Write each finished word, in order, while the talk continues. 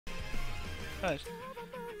Right.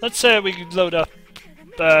 Let's say we could load up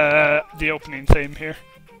the opening theme here.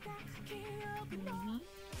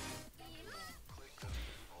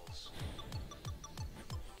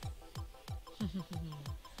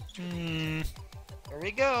 Here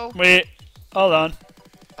we go. Wait, hold on.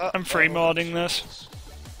 I'm free modding this.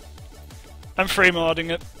 I'm free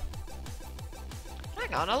modding it.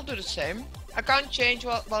 Hang on, I'll do the same. I can't change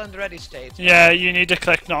while in the ready state. Yeah, you need to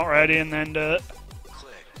click not ready and then do it.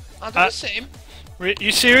 I'll do the same.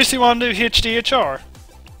 You seriously want to do HDHR?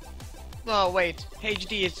 No, wait.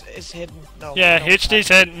 HD is hidden. No. Yeah, no, HD's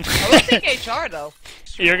hidden. I will take HR though.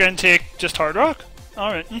 You're going to take just hard rock?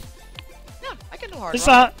 Alright. Yeah, I can do hard This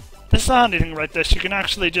rock. is the handy thing about this. You can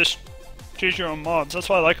actually just choose your own mods. That's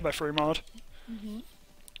what I like about free mod.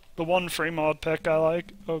 The one free mod pick I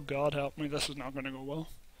like. Oh god help me, this is not going to go well.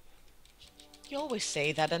 You always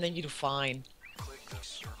say that and then you do fine. Click the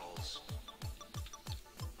circles.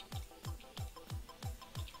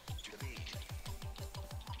 To the beat.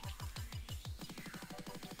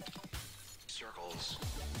 Circles.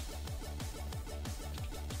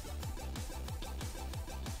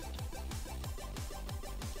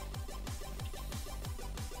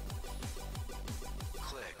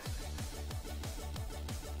 Click.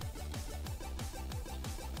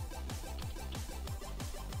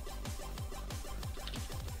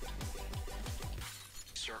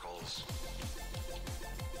 Circles.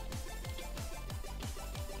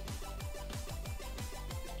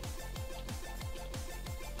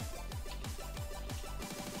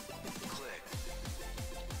 Click.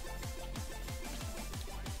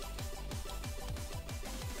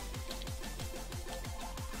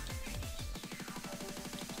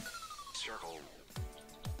 Circle.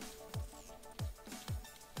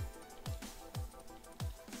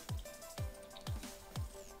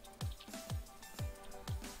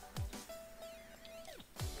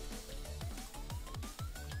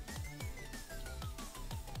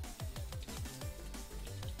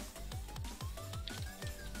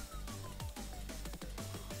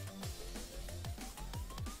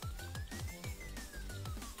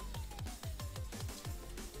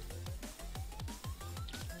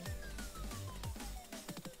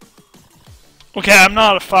 Okay, I'm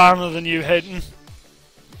not a fan of the new hidden.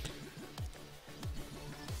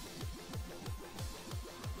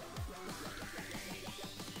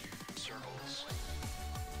 Circles.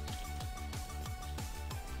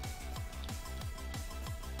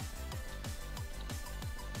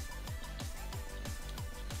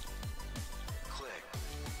 Click.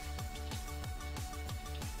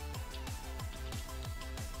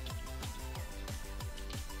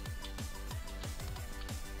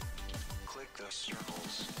 Click the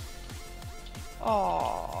circles.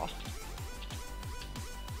 Aww.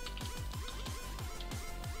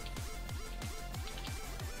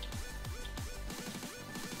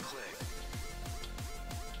 Click.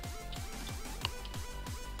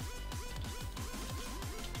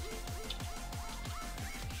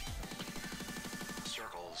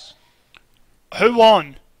 Circles. Who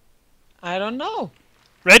won? I don't know.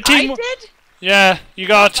 Red team. I did? Yeah, you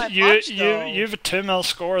got Not by you much, you though. you have a 2-0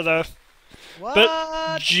 score though. What?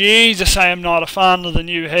 But Jesus, I am not a fan of the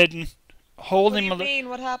new hidden. What Holy do you mother! mean?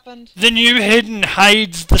 What happened? The new hidden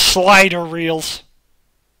hides the slider reels.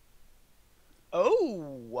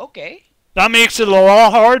 Oh, okay. That makes it a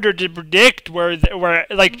lot harder to predict where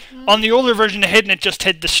like on the older version of hidden it just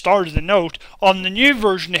hid the start of the note. On the new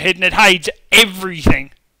version of hidden it hides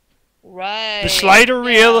everything. Right. The slider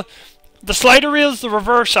reel, the slider reel is the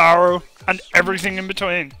reverse arrow, and everything in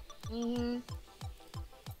between.